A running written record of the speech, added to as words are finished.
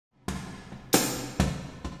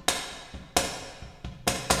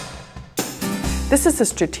This is a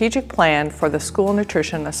strategic plan for the School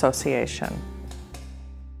Nutrition Association.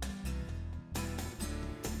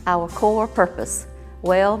 Our core purpose: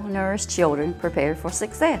 well-nourished children prepared for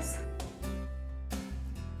success.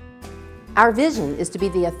 Our vision is to be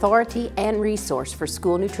the authority and resource for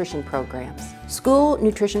school nutrition programs. School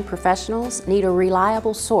nutrition professionals need a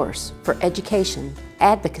reliable source for education,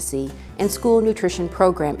 advocacy, and school nutrition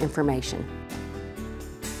program information.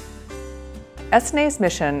 SNA's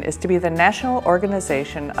mission is to be the national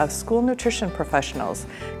organization of school nutrition professionals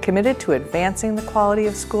committed to advancing the quality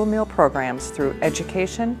of school meal programs through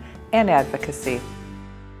education and advocacy.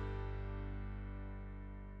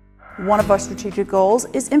 One of our strategic goals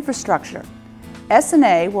is infrastructure.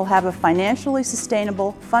 SNA will have a financially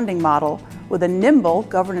sustainable funding model with a nimble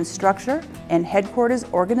governance structure and headquarters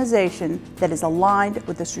organization that is aligned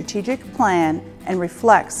with the strategic plan and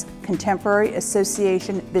reflects contemporary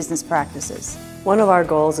association business practices. One of our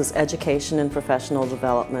goals is education and professional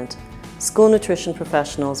development. School nutrition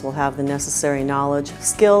professionals will have the necessary knowledge,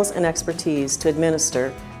 skills, and expertise to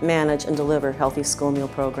administer, manage, and deliver healthy school meal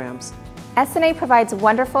programs. SNA provides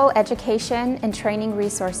wonderful education and training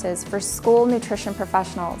resources for school nutrition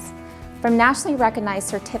professionals, from nationally recognized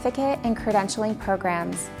certificate and credentialing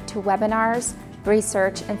programs to webinars,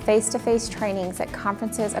 research, and face-to-face trainings at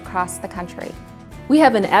conferences across the country. We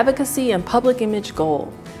have an advocacy and public image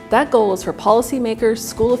goal. That goal is for policymakers,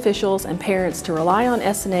 school officials, and parents to rely on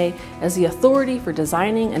SNA as the authority for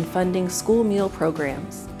designing and funding school meal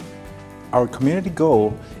programs. Our community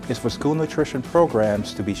goal is for school nutrition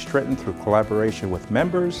programs to be strengthened through collaboration with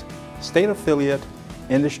members, state affiliate,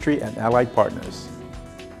 industry, and allied partners.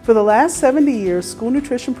 For the last 70 years, school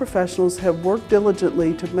nutrition professionals have worked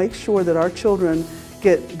diligently to make sure that our children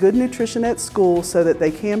get good nutrition at school so that they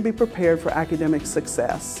can be prepared for academic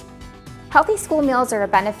success. Healthy school meals are a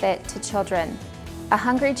benefit to children. A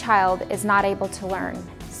hungry child is not able to learn.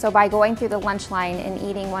 So by going through the lunch line and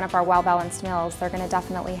eating one of our well-balanced meals, they're going to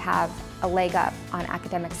definitely have a leg up on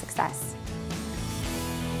academic success.